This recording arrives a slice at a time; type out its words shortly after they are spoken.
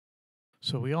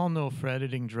So we all know for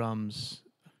editing drums,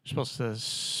 you're supposed to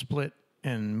split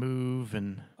and move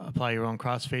and apply your own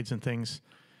crossfades and things,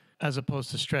 as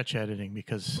opposed to stretch editing,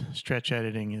 because stretch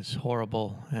editing is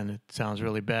horrible and it sounds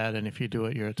really bad. And if you do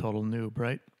it, you're a total noob,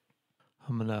 right?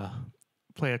 I'm going to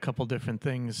play a couple different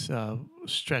things,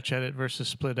 stretch edit versus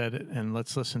split edit, and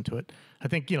let's listen to it. I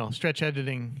think, stretch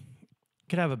editing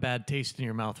could have a bad taste in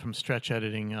your mouth from stretch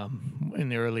editing in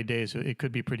the early days. It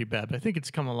could be pretty bad, but I think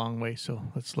it's come a long way. So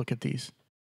let's look at these.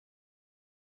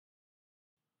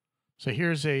 So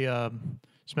here's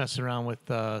just messing around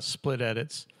with split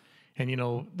edits. And,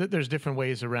 there's different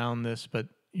ways around this, but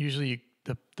usually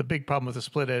the big problem with the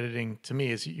split editing to me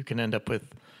is you can end up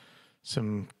with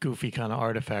some goofy kind of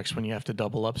artifacts when you have to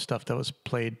double up stuff that was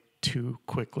played too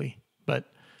quickly.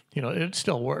 But, it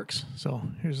still works. So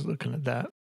here's looking at that.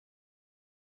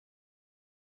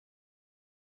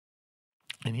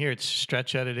 And here it's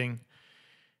stretch editing.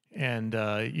 And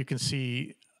you can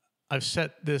see I've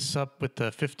set this up with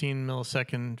the 15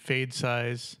 millisecond fade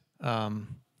size,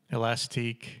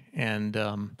 elastique, and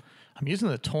I'm using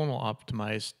the tonal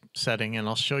optimized setting, and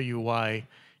I'll show you why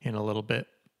in a little bit.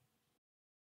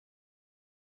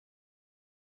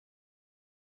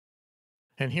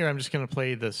 And here I'm just going to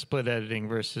play the split editing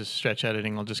versus stretch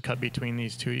editing. I'll just cut between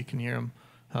these two. You can hear them.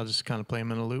 I'll just kind of play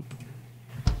them in a loop.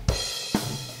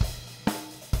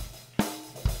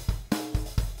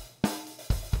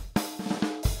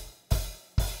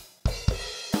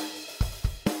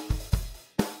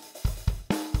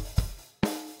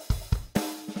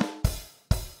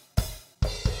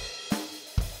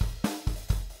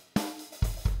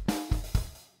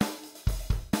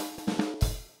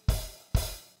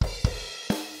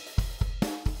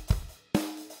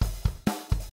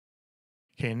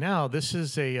 Okay, now this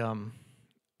is a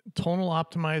tonal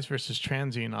optimized versus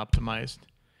transient optimized.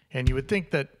 And you would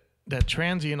think that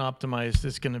transient optimized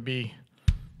is going to be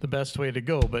the best way to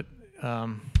go, but I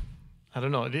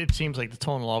don't know. It seems like the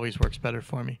tonal always works better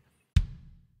for me.